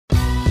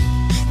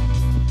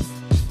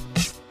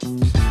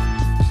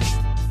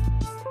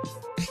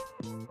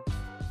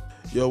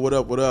Yo, what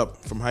up, what up?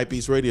 From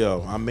Hypebeast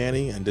Radio, I'm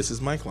Manny, and this is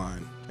Mike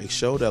Line, a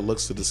show that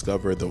looks to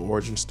discover the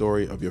origin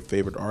story of your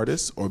favorite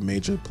artist or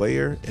major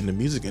player in the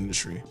music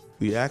industry.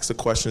 We ask the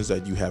questions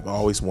that you have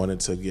always wanted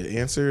to get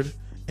answered,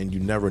 and you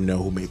never know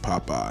who may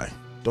pop by.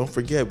 Don't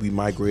forget, we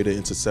migrated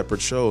into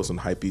separate shows on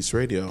Hypebeast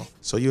Radio,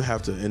 so you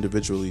have to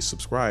individually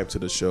subscribe to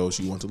the shows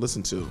you want to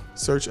listen to.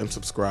 Search and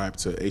subscribe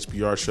to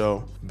HBR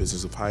Show,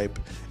 Business of Hype,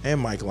 and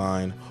Mike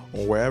Line,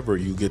 or wherever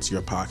you get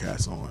your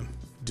podcasts on.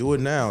 Do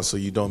it now so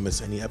you don't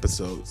miss any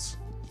episodes.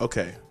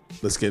 Okay,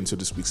 let's get into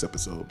this week's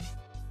episode.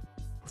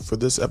 For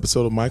this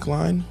episode of Mike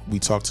Line, we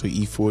talked to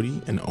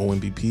E40 and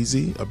OMB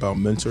Peasy about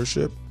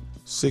mentorship,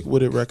 Sick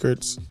With It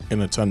Records,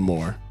 and a ton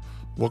more.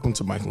 Welcome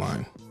to Mike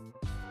Line.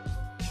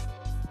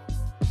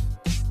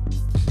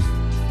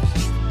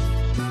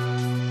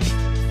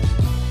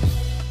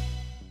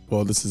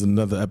 Well, this is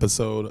another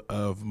episode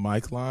of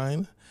Mike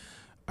Line.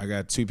 I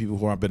got two people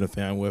who I've been a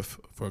fan with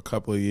for a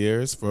couple of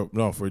years, for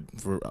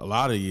a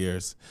lot of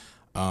years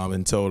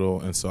in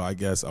total. And so I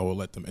guess I will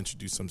let them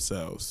introduce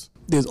themselves.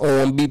 This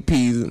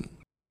OMB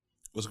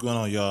What's going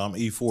on, y'all? I'm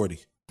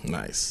E40.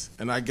 Nice.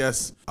 And I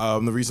guess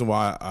the reason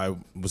why I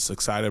was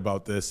excited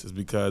about this is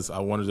because I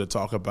wanted to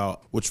talk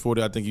about which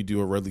 40 I think you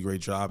do a really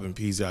great job, and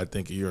Peasy I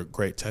think you're a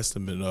great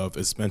testament of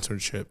is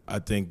mentorship. I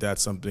think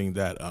that's something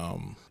that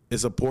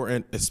is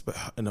important,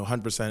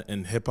 100%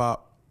 in hip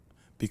hop,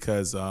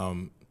 because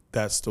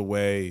that's the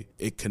way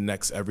it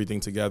connects everything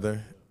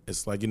together.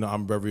 It's like,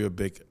 I'm very a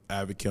big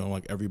advocate on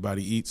like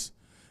everybody eats.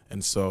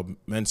 And so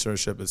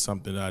mentorship is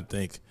something that I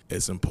think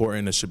is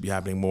important and should be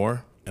happening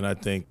more. And I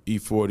think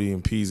E40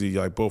 and Peasy,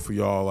 like both of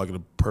y'all, like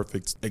the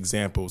perfect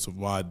examples of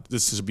why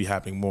this should be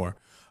happening more.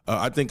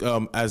 I think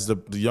as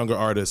the younger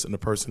artist and the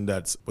person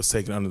that was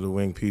taken under the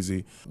wing,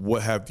 Peasy,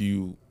 what have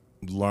you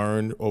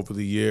learned over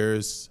the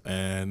years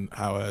and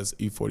how has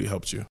E40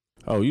 helped you?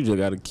 Oh, you just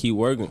got to keep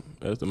working.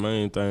 That's the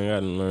main thing I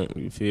done learned,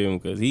 you feel me?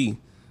 Because he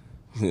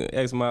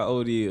asked my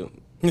ODL,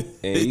 and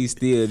he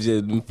still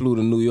just flew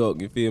to New York,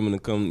 you feel me, to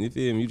come, you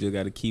feel me? You just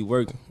got to keep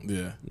working.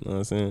 Yeah. You know what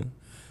I'm saying?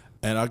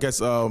 And I guess,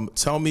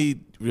 tell me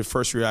your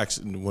first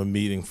reaction when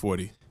meeting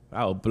 40.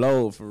 I was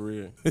blown for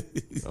real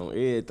on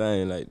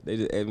everything. Like, they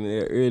just asked me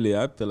there earlier.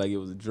 I feel like it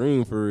was a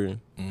dream for real.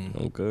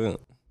 Okay.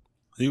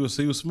 He was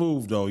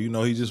smooth though.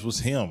 He just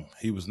was him.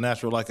 He was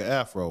natural like an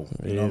afro.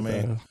 You know what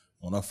I mean?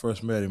 When I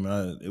first met him,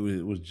 it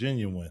was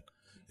genuine,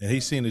 and he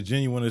seen the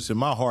genuineness in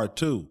my heart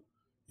too.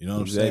 You know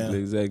what I'm saying?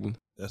 Exactly.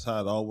 That's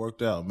how it all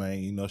worked out,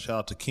 man. Shout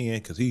out to Ken,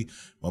 because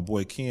my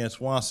boy Ken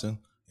Swanson.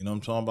 You know what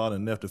I'm talking about?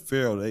 And Nefta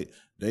Farrell,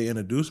 they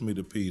introduced me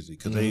to Peasy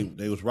because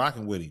they was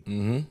rocking with him.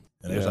 Mm-hmm.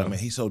 And they was like, man,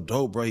 he's so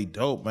dope, bro. He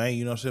dope, man.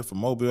 You know what I'm saying? From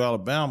Mobile,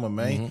 Alabama,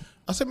 man. Mm-hmm.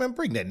 I said, man,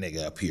 bring that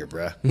nigga up here,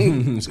 bro.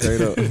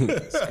 Straight up.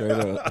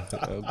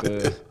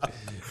 Okay.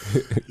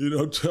 You know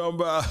what I'm talking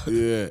about?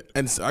 Yeah.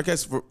 And so I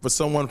guess for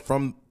someone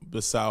from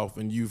the South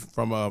and you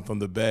from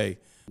the Bay,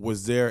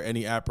 was there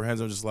any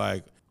apprehension, just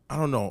like, I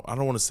don't know, I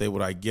don't want to say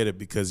what I get it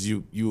because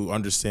you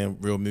understand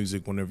real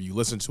music whenever you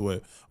listen to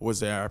it, or was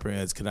there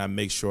apprehension, can I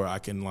make sure I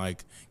can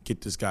like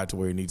get this guy to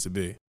where he needs to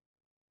be?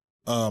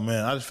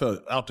 Man, I just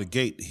felt out the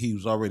gate he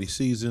was already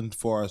seasoned as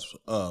far as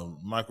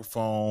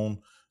microphone,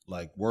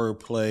 like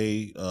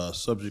wordplay,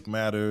 subject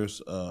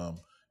matters,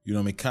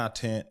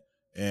 content,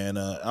 and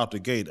out the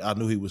gate I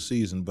knew he was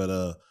seasoned.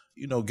 But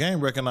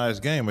game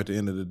recognized game at the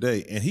end of the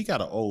day, and he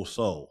got an old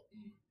soul.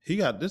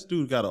 This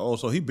dude got an old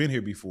soul. He been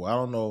here before. I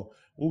don't know.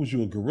 What was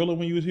you, a gorilla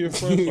when you was here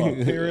first, or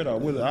a parrot, or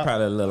what?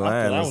 Probably a little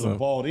lion. I was a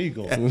bald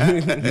eagle.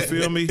 You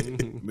feel me?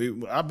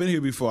 I've been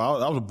here before.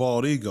 I was a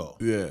bald eagle.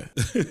 Yeah.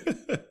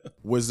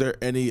 Was there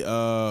any?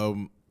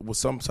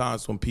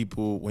 Sometimes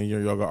when you're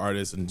a younger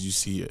artist and you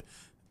see it,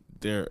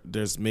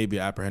 there's maybe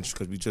apprehension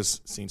because we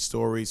just seen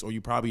stories, or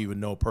you probably even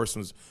know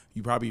persons.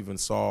 You probably even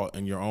saw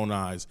in your own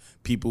eyes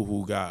people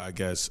who got, I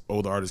guess,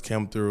 older artists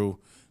come through.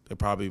 They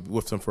probably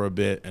with them for a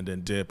bit and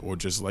then dip, or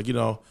just like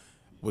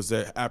was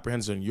there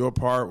apprehension on your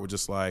part, or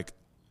just like,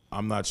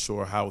 I'm not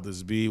sure how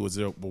this be? Was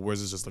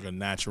this just like a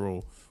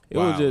natural? It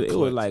was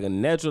like a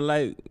natural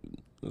like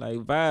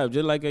vibe,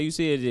 just like you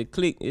said.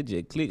 It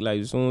just clicked. Like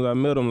as soon as I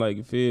met him, like,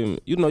 you feel me?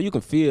 You can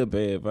feel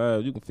bad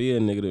vibes, you can feel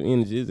negative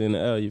energies in the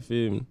air. You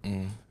feel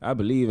me? I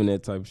believe in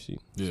that type of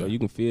shit. Yeah. So you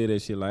can feel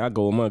that shit. Like I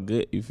go with my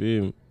gut. You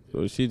feel me?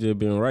 So shit just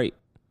been right.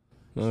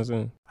 You know what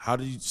I'm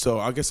saying? So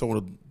I guess I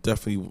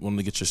definitely want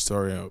to get your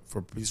story out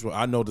for people.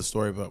 I know the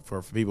story, but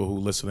for people who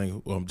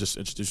listening, who I'm just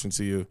introducing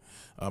to you,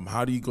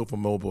 how do you go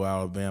from Mobile,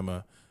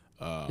 Alabama,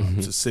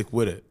 to Sick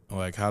With It?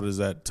 Like, how does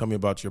that? Tell me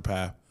about your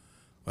path.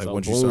 Like, so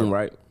once you start,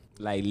 right?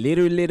 Like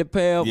literally the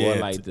path, or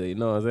like you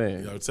know what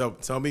I'm saying?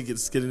 Tell me,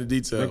 get into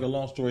detail. Make a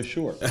long story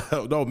short.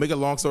 No, make a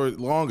long story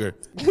longer.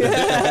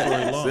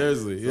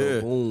 Seriously, yeah.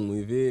 So boom,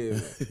 you feel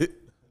me?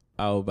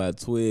 I was about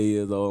 12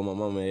 years old. My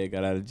mama had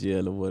got out of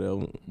jail or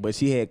whatever. But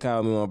she had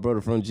called me, my brother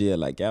from jail,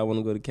 like, y'all want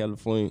to go to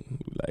California?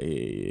 Like,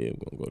 yeah,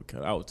 we're going to go to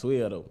California. I was 12,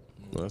 though. You know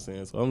what I'm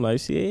saying? So I'm like,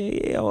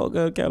 shit, yeah, I want to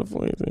go to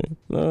California. You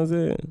know what I'm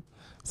saying?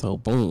 So,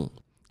 boom.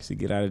 She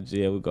get out of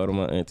jail. We go to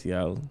my auntie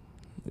house.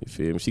 You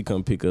feel me? She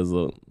come pick us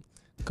up.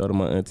 Go to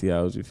my auntie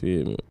house. You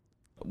feel me?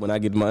 when I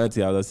get to my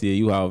auntie house, I see a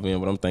U-Haul van,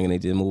 but I'm thinking they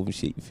just moving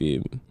shit, you feel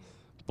me?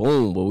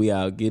 Boom, but we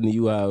out getting the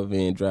U-Haul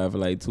van, driving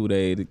like 2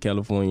 days to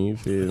California, you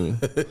feel me?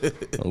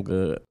 I'm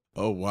good.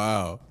 Oh,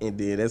 wow. And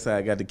then that's how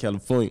I got to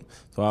California.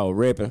 So I was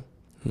rapping, you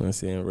know what I'm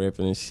saying,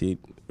 rapping and shit,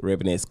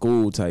 rapping at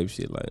school type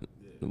shit, like,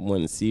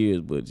 wasn't serious,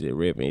 but just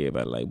rapping,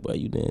 everybody like, boy,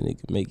 you damn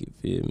nigga can make it,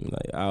 feel me?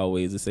 Like, I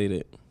always just say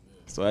that.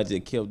 So I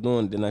just kept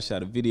doing it. Then I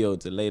shot a video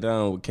to lay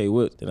down with K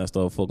Whip. Then I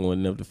started fucking with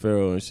Neff the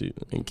Pharaoh and shit,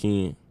 and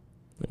Ken.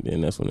 And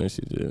then that's when that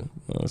shit just, you know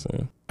what I'm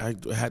saying?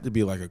 It had to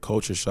be like a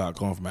culture shock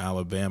going from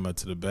Alabama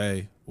to the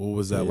Bay. What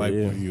was that like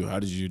for you? How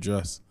did you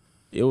adjust?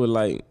 It was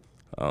like,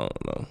 I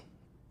don't know.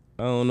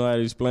 I don't know how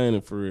to explain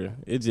it for real.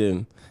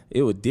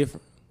 It was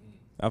different.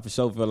 I for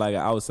sure felt like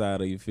an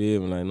outsider, you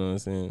feel me? Like, you know what I'm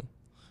saying?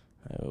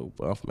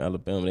 I'm from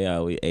Alabama. They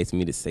always ask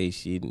me to say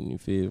shit, and you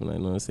feel me? Like, you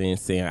know what I'm saying?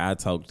 Saying I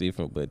talk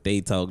different, but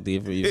they talk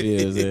different. You feel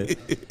what I'm saying?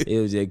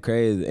 It was just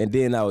crazy. And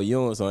then I was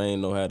young, so I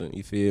ain't know how to.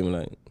 You feel me?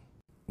 Like,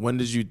 when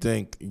did you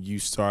think you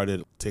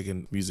started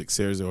taking music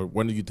seriously, or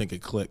when did you think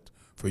it clicked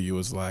for you? It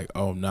was like,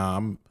 oh nah,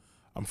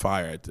 I'm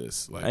fire at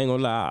this. Like, I ain't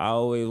gonna lie, I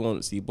always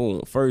wanted to see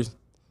boom. First,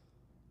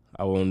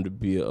 I wanted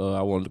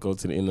to go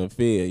to the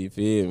NFL. You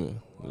feel me?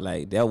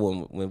 Like, that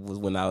one was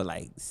when I was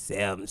like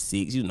 7,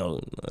 6, you know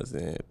what I'm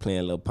saying? Playing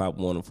a little Pop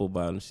Warner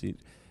football and shit.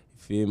 You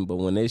feel me? But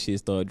when that shit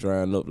started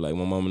drying up, like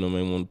my mama and them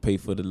ain't want to pay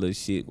for the little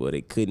shit, well,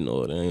 they couldn't,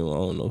 or they ain't, I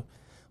don't know.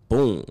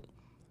 Boom.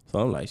 So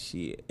I'm like,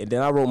 shit. And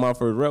then I wrote my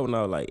first rap when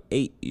I was like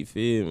 8, you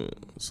feel me?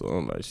 So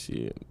I'm like,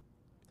 shit.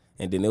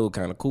 And then it was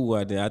kind of cool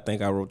out there. I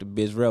think I wrote the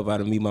best rap out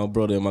of me, my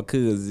brother, and my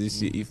cousins and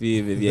shit, you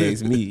feel me? If you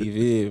ask me, you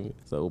feel me?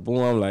 So, boom,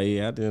 I'm like,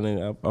 yeah,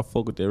 I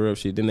fuck with that rap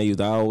shit. Then they used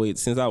to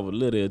always, since I was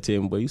little, they'll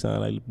tell me, boy, you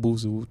sound like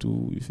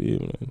Boosie, you feel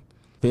me? Like,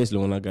 especially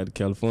when I got to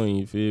California,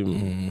 you feel me?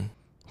 Mm-hmm.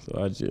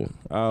 So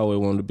I always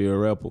wanted to be a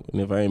rapper.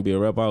 And if I ain't be a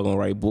rapper, I was going to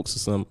write books or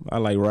something. I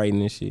like writing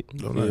and shit.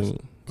 Oh, nice.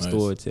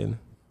 Storytelling.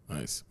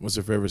 Nice. What's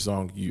your favorite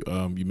song you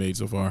made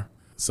so far?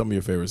 Some of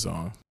your favorite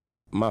songs.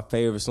 My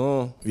favorite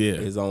song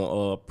is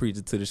on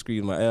Preacher to the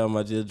Street, my album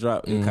I just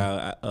dropped. It's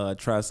called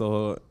Try So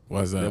Hard.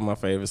 What's that? That's my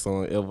favorite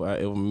song I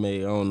ever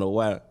made. I don't know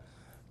why.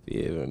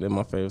 Yeah, that's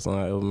my favorite song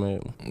I ever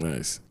made.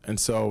 Nice. And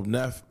so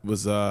Neff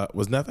was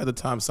Neff at the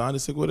time signed to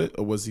Sick With It,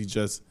 or was he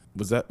just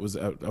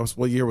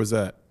what year was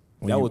that?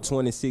 That was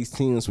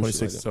 2016.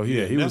 2016. So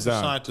he was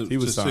signed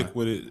to Sick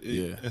With It.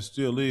 It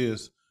still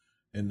is.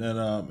 And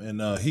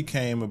then he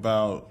came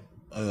about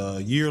a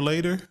year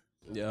later.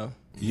 Yeah.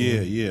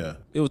 Yeah.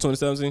 It was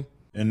 2017.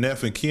 And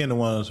Neff and Ken the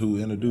ones who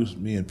introduced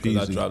me and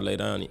Peasy. I dropped Lay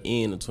Down at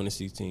the end of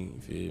 2016.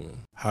 You feel me?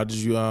 How did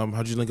you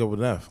link up with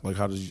Neff? Like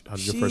how did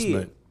you first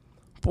meet?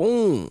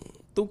 Boom.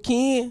 Through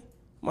Ken,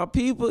 my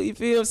people, you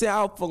feel me? See,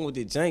 I was fucking with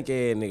this jank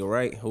ass nigga,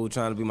 right? Who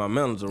trying to be my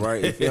manager,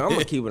 right? You feel me? I'm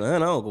gonna keep it 100. I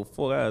don't go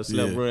fuck out,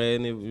 slap bro ass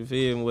nigga. You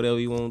feel me? Whatever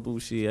you wanna do,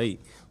 shit, hey,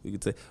 we can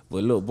take.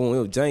 But look, boom, it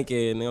was jank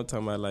ass nigga. I'm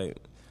talking about like.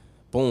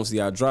 Boom,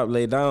 see, I dropped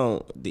Lay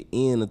Down the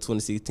end of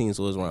 2016,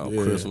 so it was around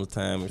Christmas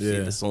time and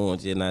shit. The song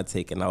just not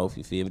taking off,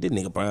 you feel me? This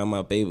nigga Brian,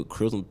 my baby,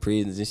 Christmas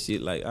presents and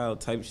shit, like all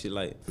type of shit,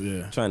 like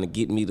trying to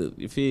get me to,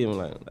 you feel me?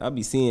 Like, I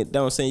be seeing,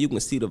 that I'm saying, you can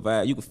see the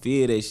vibe, you can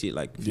feel that shit,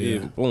 like, you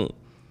feel me? Boom.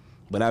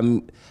 But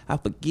I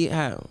forget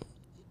how,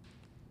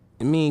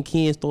 me and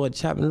Ken started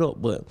chopping it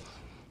up, but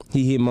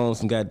he hit me on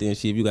some goddamn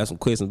shit. If you got some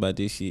questions about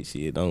this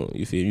shit, don't,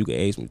 you feel me? You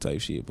can ask me type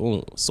shit.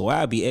 Boom. So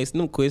I be asking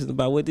them questions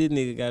about what this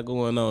nigga got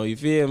going on. You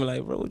feel me?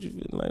 Like, bro, what you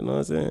feel like? You know what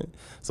I'm saying?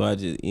 So I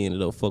just ended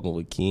up fucking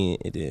with Ken,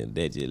 and then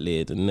that just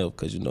led to Neff,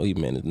 because, you know, he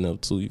managed Neff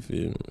too, you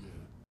feel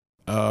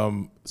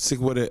me? Sick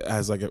With It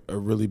has like a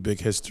really big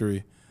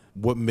history.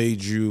 What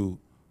made you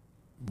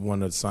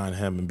want to sign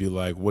him and be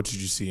like, what did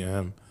you see in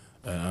him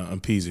on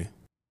Peasy?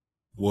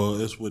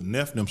 Well, it's what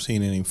Neff them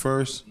seen in him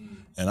first,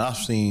 and I've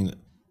seen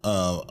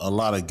a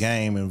lot of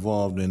game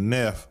involved in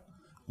Neff,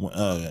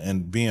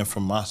 and being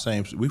from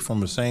we from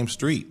the same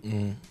street.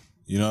 Mm.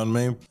 You know what I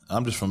mean?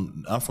 I'm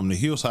from the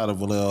hillside of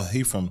Vallejo.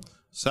 He from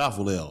South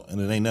Vallejo,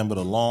 and it ain't nothing but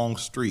a long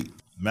street,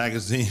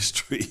 Magazine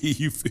Street.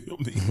 You feel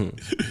me?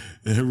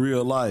 In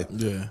real life.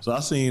 Yeah. So I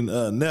seen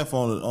Neff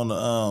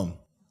on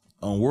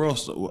World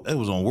Star. It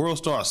was on World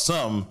Star or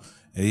something.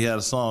 And he had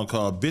a song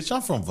called "Bitch,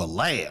 I'm from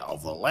Vallejo."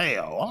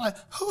 I'm like,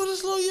 who is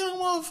this little young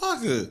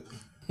motherfucker?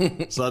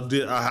 So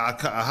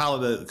I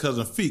hollered at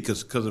Cousin Feek,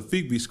 because Cousin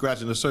Feek be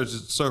scratching the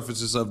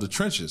surfaces of the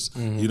trenches.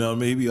 Mm-hmm. You know what I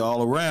mean? He be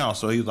all around.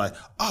 So he was like,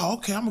 oh,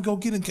 okay, I'm gonna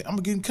get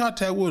in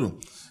contact with him.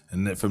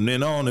 And then from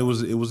then on, it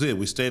was it.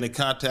 We stayed in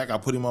contact. I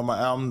put him on my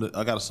album.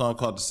 I got a song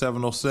called The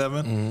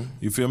 707. Mm-hmm.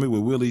 You feel me?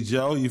 With Willie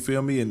Joe. You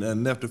feel me?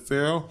 And Neff the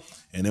Pharaoh.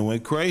 And it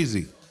went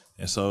crazy.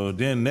 And so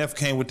then Neff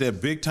came with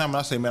that big time, and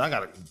I say,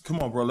 man, come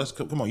on, bro,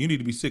 come on. You need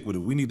to be sick with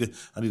it.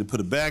 I need to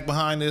put a bag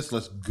behind this.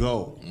 Let's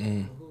go.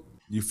 Mm.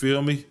 You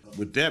feel me?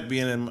 With that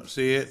being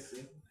said,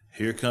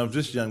 here comes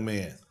this young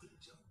man.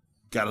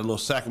 Got a little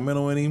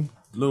Sacramento in him,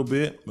 a little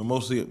bit, but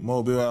mostly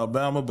Mobile,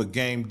 Alabama, but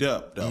gamed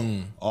up,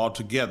 though, all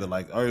together.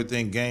 Like,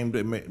 everything gamed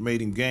up,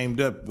 made him gamed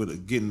up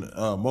with getting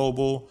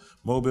Mobile,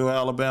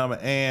 Alabama,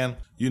 and,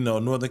 you know,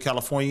 Northern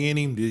California in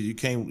him. You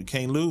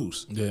can't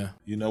lose. Yeah.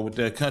 You know, with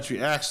that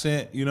country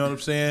accent, you know what I'm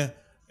saying?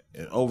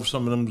 and over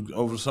some of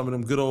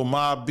them good old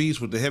mob beats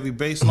with the heavy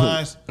bass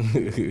lines.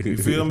 You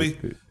feel me?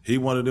 He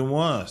one of them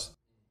ones.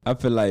 I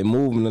feel like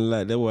moving a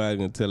lot. That's why I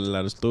can tell a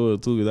lot of stories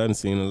too, because I done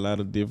seen a lot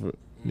of different.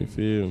 You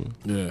feel me?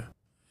 Yeah.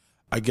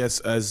 I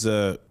guess as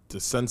the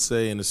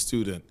sensei and the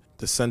student,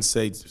 the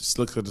sensei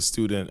looks at the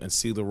student and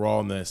see the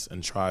rawness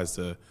and tries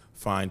to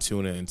fine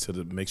tune it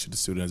to make sure the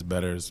student is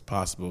better as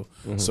possible.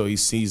 So he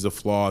sees the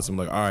flaws and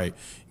like, all right,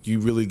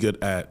 you really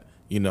good at,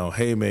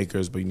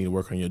 haymakers, but you need to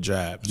work on your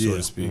jab, so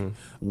to speak.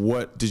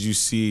 What did you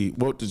see?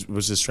 What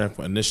was his strength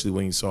initially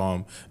when you saw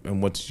him,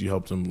 and what did you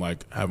help him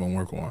have him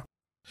work on?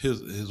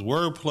 His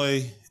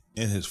wordplay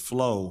and his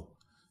flow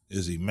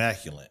is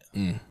immaculate.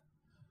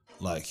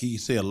 Like he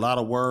said a lot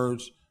of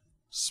words,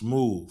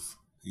 smooth.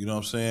 You know what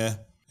I'm saying?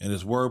 And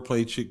his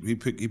wordplay, he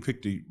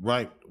picked the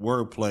right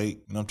wordplay.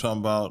 You know what I'm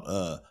talking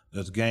about?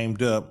 That's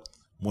gamed up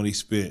when he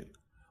spit.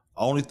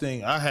 Only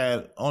thing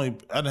I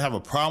didn't have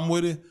a problem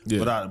with it,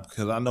 but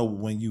because I know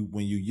when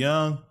you're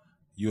young,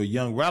 you're a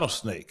young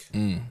rattlesnake.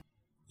 You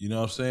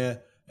know what I'm saying?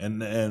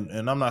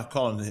 And I'm not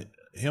calling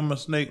him a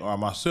snake or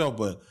myself,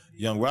 but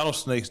young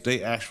rattlesnakes,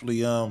 they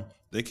actually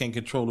they can't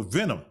control the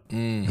venom.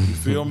 You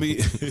feel me?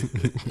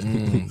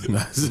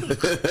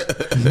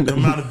 The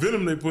amount of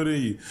venom they put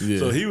in you. Yeah.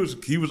 So he was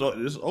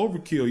it's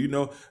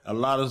overkill. A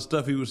lot of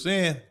stuff he was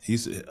saying,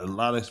 he's a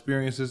lot of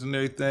experiences and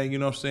everything. You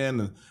know what I'm saying?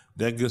 And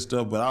that good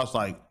stuff. But I was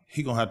like,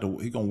 he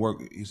gonna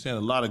work. He's saying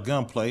a lot of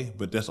gunplay,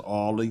 but that's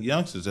all the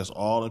youngsters. That's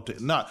all. It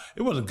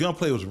wasn't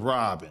gunplay. It was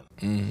robbing.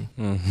 And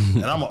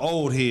I'm an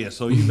old head,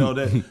 so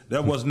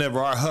that was never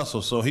our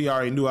hustle. So he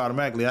already knew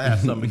automatically I had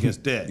something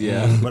against that.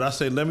 Yeah. But I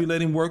say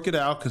let him work it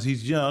out because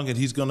he's young and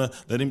he's gonna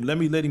let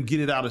him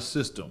get it out of the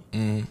system.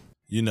 And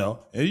we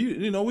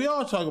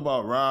all talk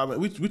about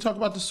robbing. We talk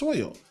about the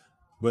soil.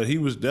 But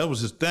that was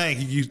his thing.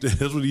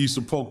 That's what he used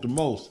to poke the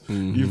most.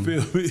 You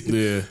feel me?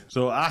 Yeah.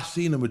 So I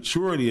seen the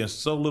maturity in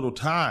so little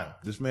time.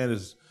 This man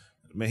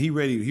he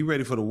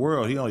ready for the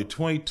world. He only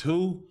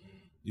 22.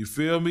 You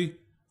feel me?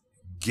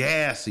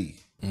 Gassy.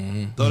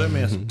 Throw that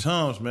man some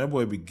Tums, man. That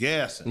boy be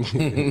gassing.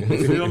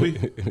 You feel me?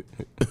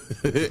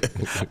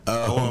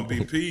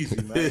 OMB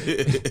Peasy,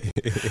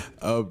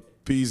 man.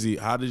 Peasy,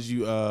 how did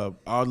you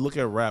I look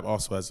at rap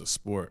also as a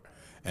sport,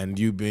 and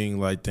you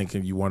being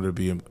thinking you wanted to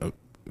be in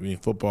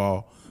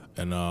football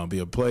and be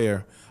a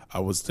player, I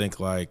would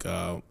think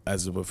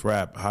as with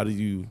rap, how do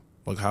you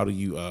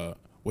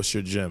what's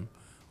your gym?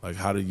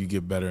 How do you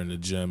get better in the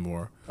gym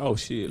or? Oh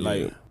shit!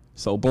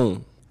 So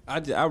boom. I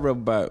rap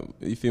about,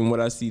 you feel me, what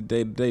I see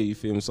day to day. You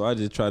feel me? So I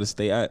just try to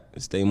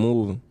stay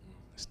moving,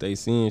 stay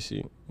seeing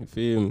shit. You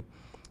feel me?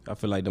 I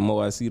feel like the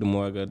more I see, the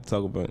more I got to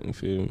talk about. You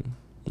feel me?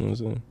 You know what I'm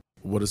saying?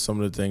 What are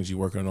some of the things you're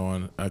working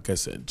on? I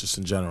guess just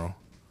in general.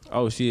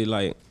 Oh shit!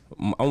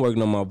 I'm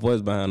working on my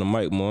voice behind the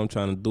mic more. I'm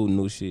trying to do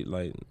new shit,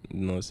 you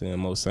know what I'm saying,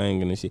 more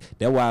singing and shit.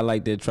 That's why I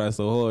like that Try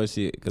So Hard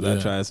shit, because I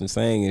tried some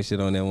singing shit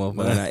on that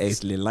motherfucker, and I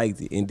actually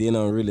liked it. And then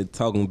I'm really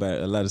talking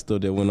about a lot of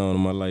stuff that went on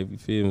in my life, you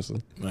feel me? So,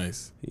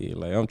 nice.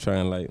 Yeah, I'm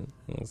trying, you know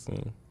what I'm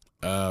saying.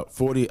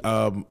 40,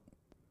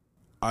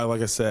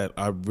 like I said,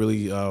 I've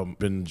really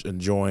been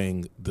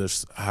enjoying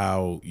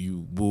how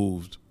you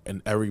moved,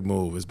 and every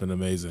move has been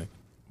amazing.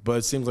 But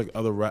it seems like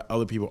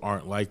other people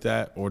aren't like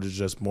that, or they're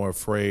just more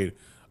afraid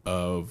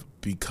of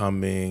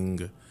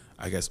becoming,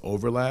 I guess,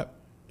 overlap.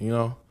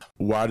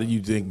 Why do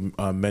you think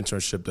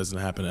mentorship doesn't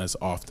happen as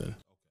often?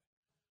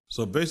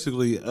 So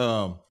basically,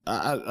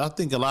 I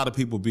think a lot of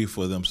people be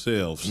for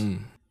themselves.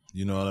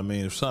 You know what I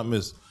mean? If something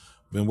has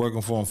been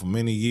working for them for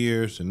many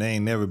years and they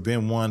ain't never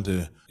been one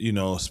to,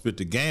 spit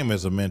the game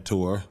as a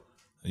mentor,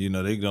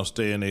 they gonna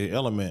stay in their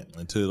element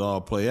until it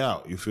all play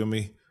out. You feel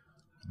me?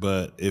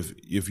 But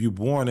if you're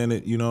born in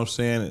it, you know what I'm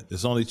saying,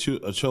 it's only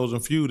a chosen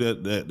few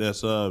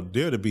that's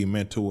there to be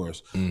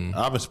mentors.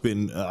 I've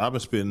been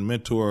spitting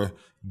mentor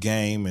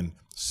game and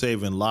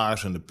saving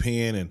lives from the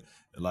pen and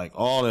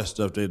all that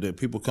stuff that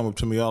people come up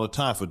to me all the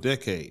time for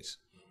decades.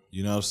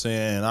 You know what I'm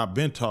saying? And I've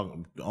been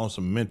talking on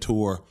some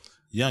mentor,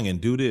 young and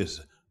do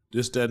this,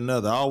 that, and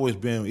other. I always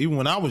been, even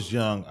when I was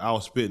young, I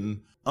was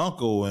spitting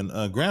uncle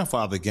and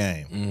grandfather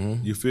game.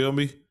 You feel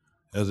me?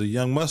 As a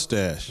young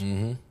mustache.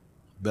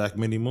 Back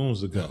many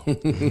moons ago.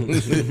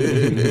 What's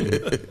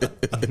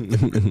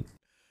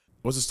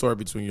the story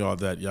between y'all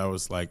that y'all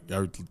was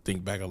y'all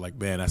think back of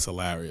man, that's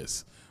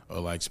hilarious?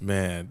 Or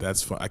man,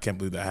 that's fun. I can't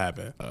believe that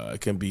happened.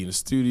 It can be in the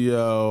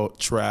studio,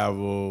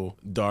 travel,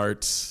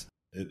 darts.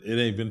 It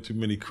ain't been too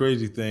many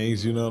crazy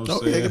things, you know what I'm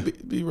saying? Yeah, it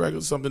could be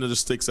regular, something that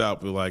just sticks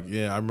out. But I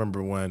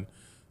remember when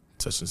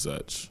such and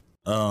such.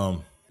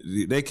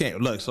 They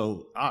can't, look,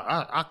 so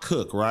I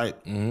cook, right?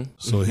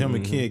 So him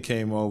and Ken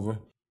came over.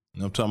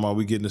 I'm talking about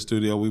we get in the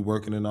studio, we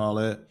working and all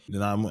that.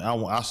 Then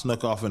I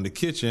snuck off in the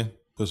kitchen,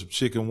 put some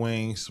chicken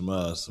wings,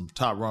 some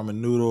top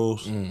ramen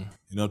noodles. You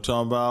know what I'm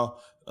talking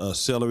about?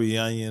 Celery,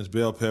 onions,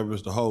 bell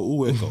peppers, the whole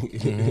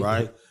ueko,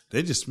 right?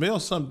 they just smell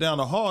something down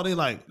the hall. They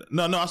like,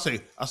 no. I say,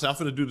 I'm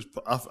finna do this.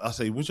 I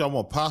say, which y'all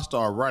want, pasta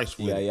or rice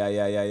with?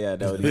 Yeah.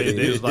 That was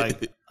They was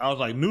like, I was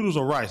like, noodles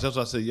or rice. That's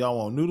what I said. Y'all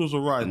want noodles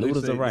or rice?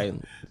 Noodles or rice.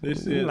 They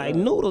said like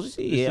noodles.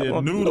 They Shit,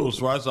 said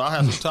noodles, right? So I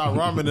had some Thai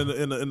ramen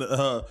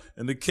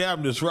in the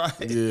cabinets, right?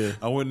 Yeah.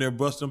 I went in there,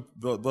 bust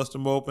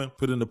them open,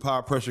 put in the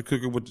power pressure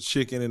cooker with the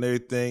chicken and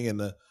everything, and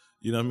the,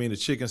 you know what I mean, the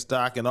chicken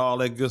stock and all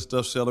that good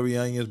stuff, celery,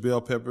 onions,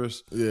 bell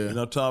peppers. Yeah. You know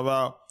what I'm talking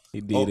about? He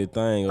did his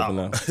thing up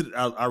now.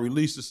 I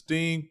released the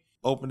steam,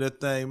 opened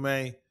that thing,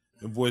 man.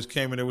 The boys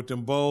came in there with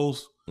them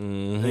bowls.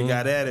 Mm-hmm. They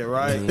got at it,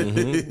 right?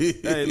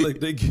 Hey, look,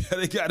 they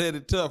got at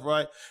it tough,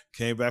 right?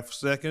 Came back for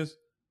seconds,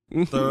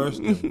 thirds,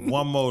 and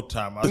one more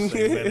time. I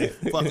say, man, they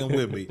fucking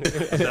with me. I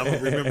said, I'm gonna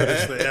remember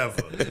this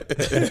forever.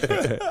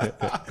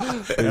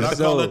 And I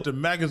call it the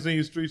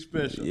Magazine Street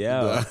Special.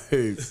 Yeah,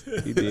 Nice.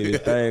 he did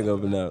his thing up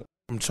now.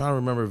 I'm trying to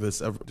remember if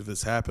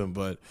it's happened,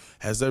 but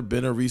has there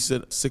been a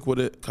recent Sick With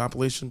It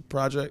compilation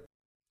project?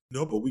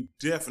 No, but we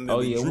definitely. Oh,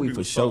 yeah, we Droopy for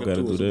was sure talking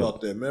gotta to do us that.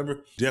 about that. Remember,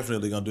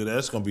 definitely gonna do that.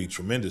 That's gonna be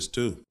tremendous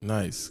too.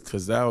 Nice,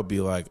 because that would be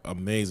like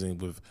amazing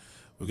with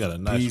We got a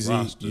nice Peasy,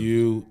 roster.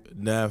 you,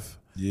 Neff,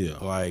 Yeah,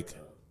 like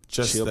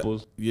just that-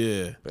 Chipples.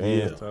 yeah.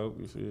 Band talk,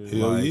 shit.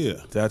 hell Like, yeah.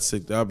 That's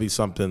it. That'd be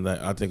something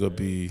that I think would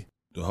be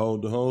The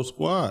whole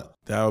squad.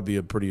 that would be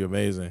a pretty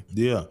amazing.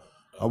 Yeah.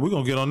 We're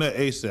going to get on that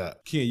ASAP.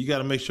 Ken, you got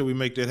to make sure we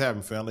make that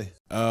happen, family.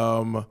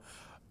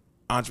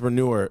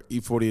 Entrepreneur.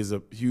 E40 is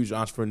a huge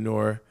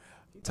entrepreneur.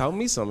 Taught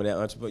me some of that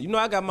entrepreneur. You know,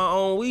 I got my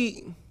own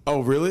weed.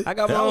 Oh, really? I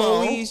got my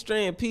Hello. own weed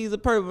strain, peas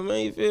of purple,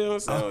 man. You feel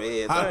what I'm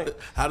saying?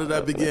 How did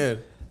that begin?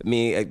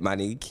 Me, my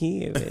nigga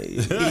Ken,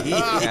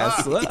 man.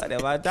 I swear,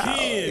 that's my dog.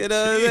 You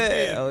know what I'm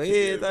saying? Oh,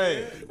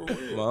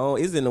 everything. My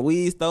own, it's in the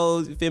weed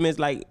stores. You feel me? It's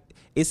like,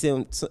 it's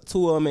in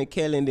two of them in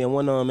Cali and then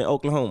one of them in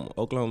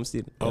Oklahoma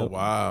City. Oh, Yep.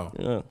 wow.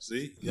 Yeah.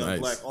 See? Young Nice.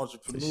 black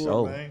entrepreneur, For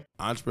sure. man.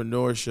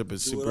 Entrepreneurship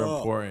is Do it super all.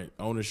 important.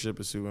 Ownership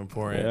is super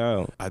important.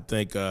 Yeah. I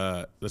think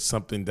that's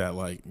something that,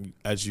 like,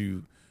 as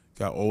you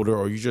got older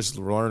or you just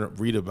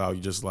read about,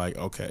 you just like,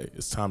 okay,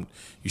 it's time.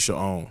 You should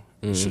own.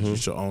 You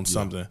should own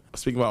something.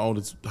 Speaking about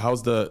own,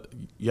 how's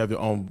you have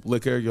your own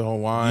liquor, your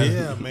own wine?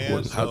 Yeah,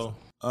 man. How's-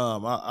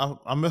 So,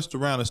 I messed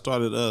around and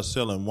started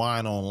selling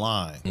wine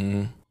online.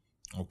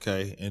 Mm-hmm.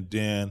 Okay. And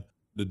then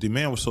the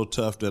demand was so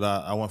tough that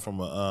I went from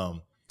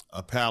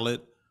a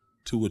pallet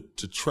to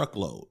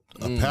truckload.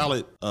 A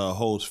pallet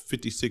holds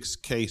 56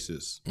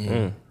 cases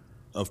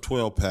of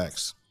 12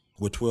 packs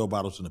with 12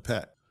 bottles in the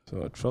pack.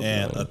 So a truck.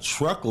 And a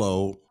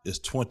truckload is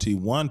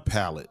 21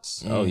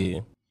 pallets. Oh, yeah.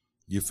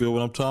 You feel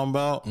what I'm talking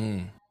about?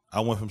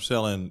 I went from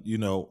selling,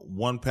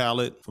 one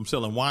pallet, from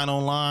selling wine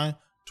online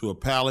to a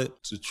pallet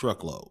to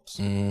truckloads.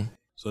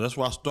 So that's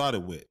what I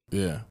started with.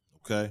 Yeah.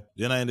 Okay.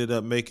 Then I ended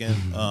up making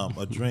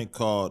a drink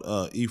called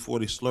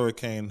E40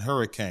 Slurricane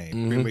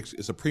Hurricane. Premix.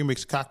 It's a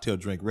premixed cocktail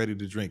drink, ready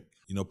to drink.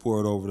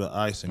 Pour it over the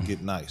ice and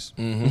get nice.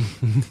 You know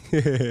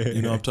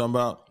what I'm talking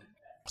about?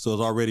 So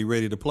it's already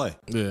ready to play.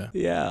 Yeah.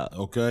 Yeah.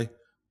 Okay.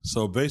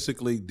 So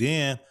basically,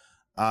 then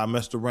I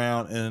messed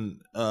around and,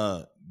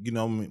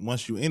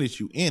 once you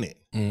in it,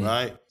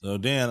 right? So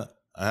then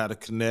I had to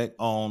connect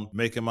on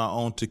making my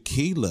own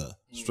tequila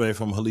straight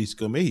from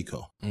Jalisco,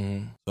 Mexico.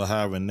 So I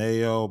have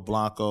Reneo,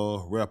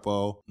 Blanco,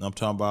 Repo. And I'm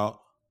talking about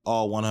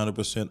all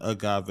 100%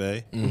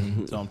 agave.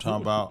 So I'm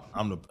talking about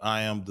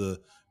I am the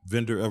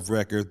vendor of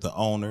record, the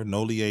owner,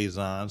 no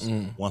liaisons,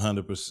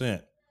 100%.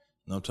 And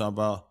I'm talking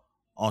about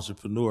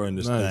entrepreneur in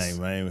this Nice.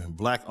 thing, man.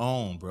 Black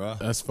owned, bro.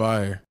 That's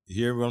fire. You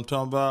hear what I'm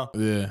talking about?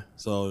 Yeah.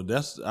 So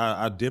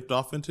I dipped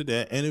off into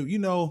that.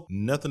 And,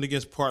 nothing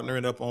against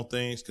partnering up on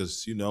things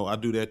because, I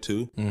do that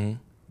too.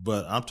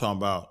 But I'm talking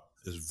about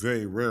it's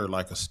very rare,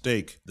 like a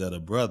steak, that a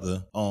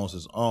brother owns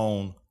his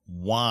own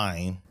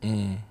wine,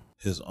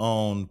 his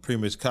own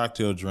premixed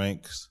cocktail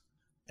drinks,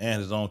 and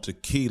his own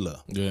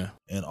tequila. Yeah.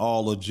 And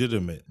all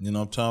legitimate. You know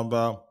what I'm talking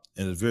about?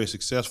 And is very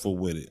successful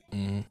with it.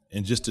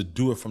 And just to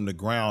do it from the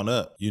ground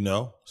up,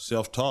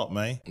 self-taught,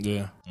 man.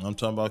 Yeah. I'm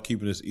talking about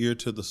keeping his ear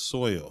to the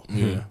soil.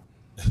 Yeah.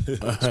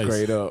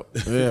 Straight up.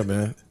 Yeah,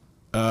 man.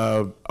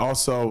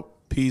 Also,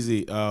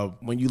 Peasy,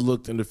 when you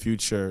looked in the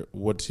future,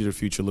 what do your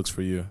future looks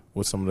for you?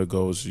 What's some of the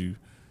goals you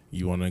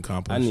want to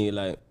accomplish? I need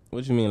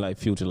what you mean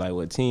future,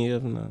 what, 10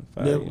 years from now?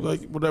 5 yeah, years?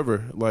 like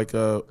whatever. Like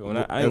When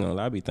I ain't gonna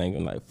lie, I be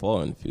thinking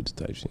far in the future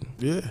type shit.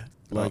 yeah.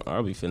 Like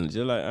I'll be feeling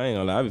just like I ain't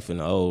gonna lie, I be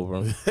feeling old,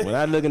 bro. When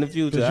I look in the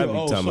future, I be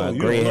You're talking old, about so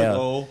gray you don't hair. look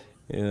old.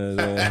 You know what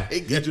I'm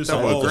saying? You just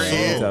talking about old, gray so-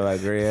 hair. Talking about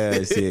gray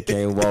hair, shit,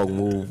 can't walk,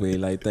 move, me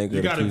think You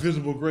of the got future.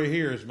 invisible gray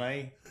hairs,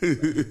 man.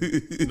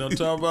 You know what I'm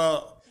talking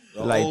about?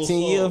 The Like old 10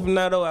 soul. years from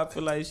now, though, I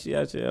feel like shit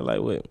out here,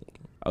 what?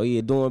 Oh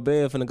yeah, doing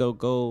bad, finna go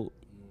gold.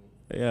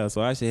 Yeah,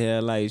 so I should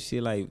have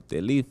shit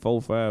at least 4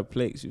 or 5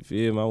 plaques. You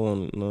feel me? I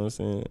want, you know what I'm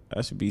saying?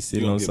 I should be You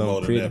sitting gonna on get more something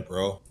than pretty. that,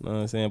 bro. You know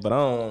what I'm saying? But I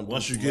don't.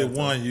 Once you get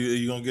one,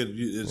 you gonna get.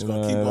 It's you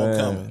gonna know keep what on I'm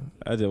saying? coming.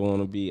 I just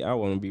want to be. I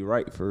want to be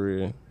right for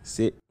real.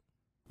 Sit.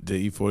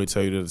 Did E40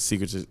 tell you the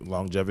secret to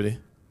longevity?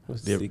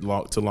 What's the Yeah,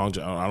 secret? Long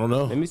John. I don't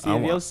know. Let me see I if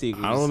don't- your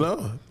secret I is- don't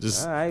know.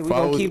 Just All right, we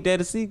follow- gonna keep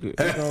that a secret.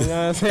 You know what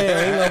I'm saying?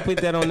 We ain't gonna put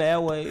that on the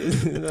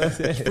airways. You know what I'm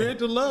saying? Spread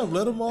the love.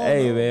 Let them all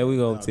Hey know. man, we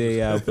gonna tell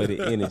y'all for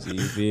the energy.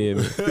 You feel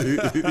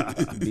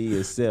me? Be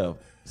yourself.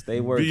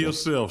 Stay working. Be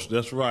yourself.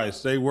 That's right.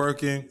 Stay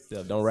working.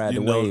 Don't ride the You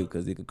know- wave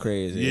because it could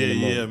crash.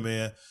 Yeah,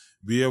 man.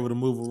 Be able to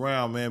move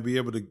around, man. Be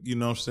able to, you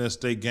know what I'm saying,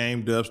 stay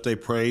gamed up, stay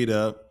prayed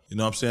up. You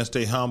know what I'm saying?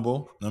 Stay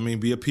humble. I mean,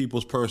 be a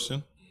people's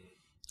person.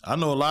 I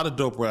know a lot of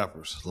dope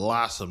rappers.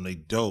 Lots of them. They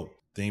dope.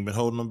 They ain't been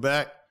holding them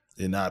back.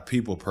 They're not a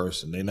people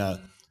person. They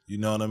not, you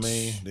know what I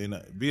mean? They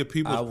not. Be a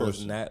people's I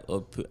was person. not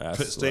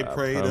a Stay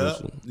prayed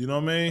up. You know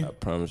what I mean? I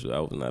promise you, I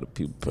was not a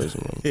people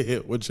person. Man.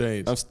 What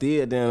changed? I'm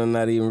still down and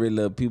not even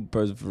really a people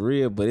person for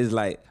real, but it's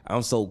like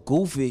I'm so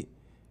goofy.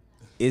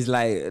 It's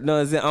like,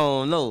 no, I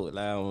don't know. Like,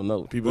 I don't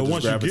know. People But just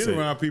once you get gravitate.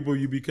 around people,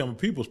 you become a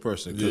people's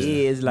person. 'Cause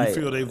Yeah, it's like- you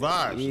feel they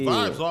vibes. yeah.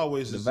 Vibes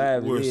always The is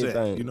vibe where it's is at.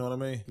 everything. You know what I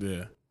mean?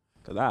 Yeah.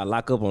 Cause I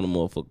lock up on a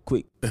motherfucker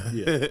quick.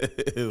 Yeah.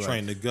 Like,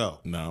 Train to go.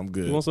 nah, I'm You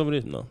good. want some of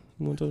this? No.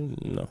 You want some?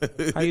 No.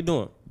 How you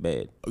doing?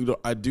 Bad. You know,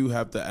 I do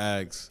have to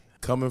ask.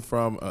 Coming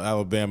from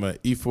Alabama,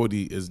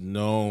 E40 is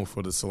known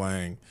for the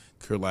slang.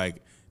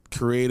 Like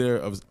creator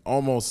of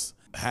almost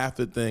half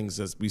the things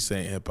that we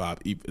say in hip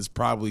hop, it's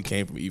probably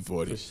came from For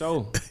E40.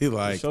 sure.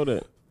 like, Show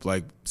that.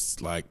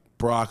 like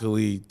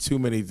broccoli, too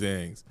many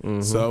things.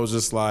 So it was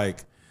just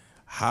like,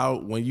 how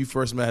when you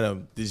first met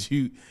him, did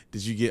you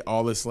get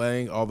all the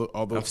slang, all the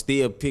I'm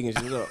still picking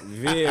shit up.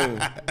 You feel me?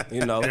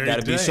 You know, Every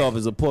gotta be day. sharp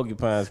as a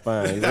porcupine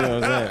spine. You know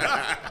what I'm saying?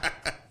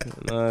 You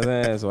know what I'm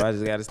saying? So I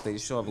just gotta stay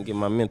sharp and get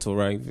my mental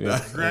right. You feel me?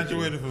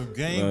 Graduated from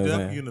Gamed Right, Up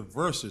man.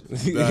 University.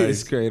 It's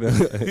straight up.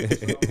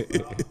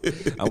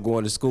 I'm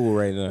going to school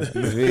right now.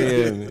 You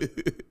feel me?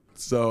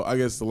 So I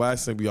guess the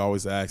last thing we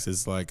always ask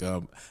is like,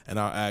 and I'll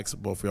ask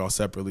both of y'all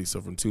separately,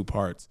 so from two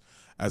parts.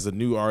 As a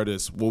new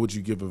artist, what would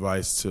you give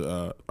advice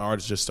to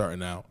artists just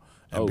starting out?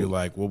 And be Oh.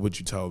 like, what would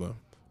you tell them?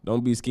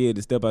 Don't be scared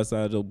to step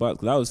outside your box.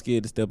 Cause I was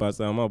scared to step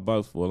outside my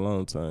box for a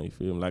long time. You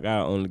feel me? Like I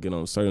only get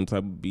on certain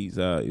type of beats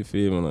out. You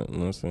feel me? Like, you know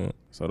what I'm saying?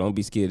 So don't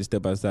be scared to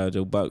step outside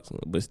your box,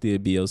 but still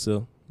be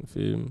yourself. You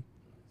feel me?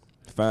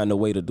 Find a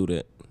way to do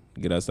that.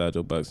 Get outside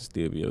your box and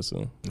still be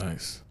yourself.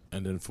 Nice.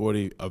 And then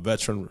 40, a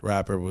veteran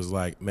rapper was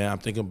like, man, I'm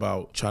thinking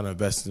about trying to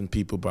invest in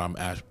people, but I'm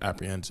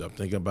apprehensive. I'm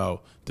thinking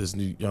about this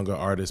new younger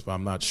artist, but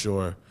I'm not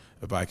sure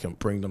if I can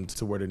bring them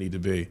to where they need to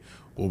be.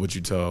 What would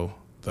you tell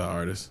the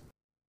artist?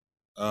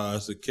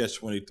 It's a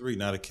catch-23,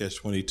 not a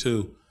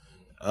catch-22.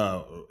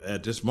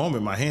 At this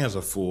moment, my hands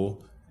are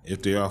full.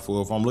 If they are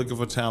full, if I'm looking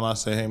for talent, I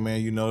say, hey,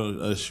 man, you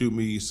know, shoot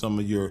me some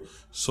of your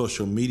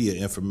social media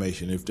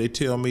information. If they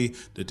tell me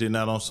that they're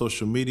not on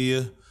social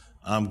media,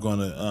 I'm going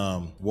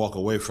to walk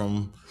away from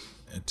them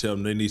and tell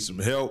them they need some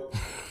help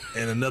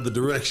in another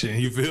direction.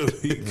 You feel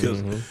me?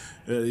 Because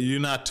you're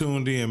not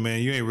tuned in,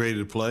 man. You ain't ready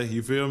to play.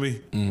 You feel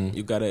me?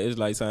 You gotta, it's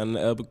like signing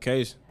the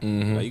application.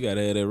 Like, you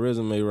gotta have that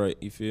resume right.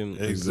 You feel me?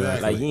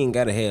 Exactly. Like you ain't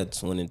gotta have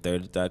 20,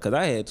 30,000. Cause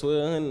I had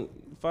 1,200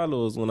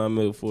 followers when I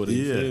met 40.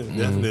 you Yeah, feel me?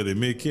 definitely.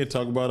 Me and Ken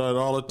talk about that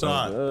all the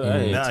time.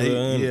 Hey, Now he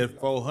 200. had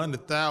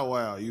 400,000.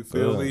 Wow, you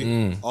feel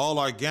me? All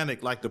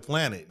organic like the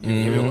planet.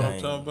 You feel what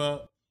I'm talking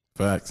about?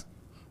 Facts.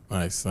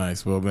 Nice,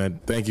 nice. Well,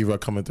 man, thank you for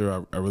coming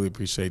through. I really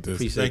appreciate this.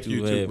 Appreciate Thank you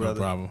you, too, hey, No brother.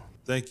 problem.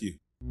 Thank you.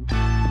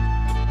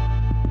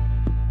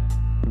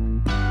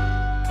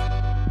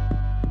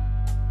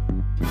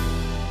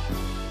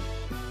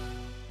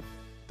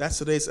 That's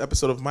today's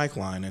episode of Mike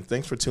Line, and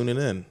thanks for tuning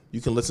in.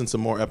 You can listen to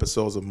more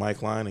episodes of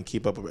Mike Line and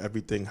keep up with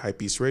everything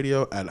Hypebeast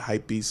Radio at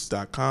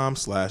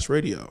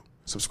hypebeast.com/radio.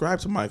 Subscribe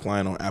to Mike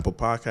Line on Apple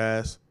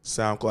Podcasts,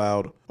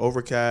 SoundCloud,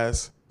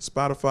 Overcast,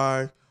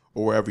 Spotify,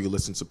 or wherever you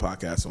listen to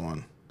podcasts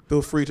on.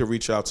 Feel free to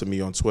reach out to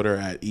me on Twitter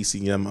at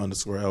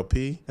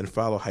ECM_LP and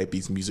follow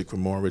Hypebeast Music for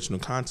more original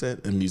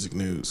content and music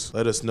news.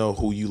 Let us know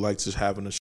who you like to have on the show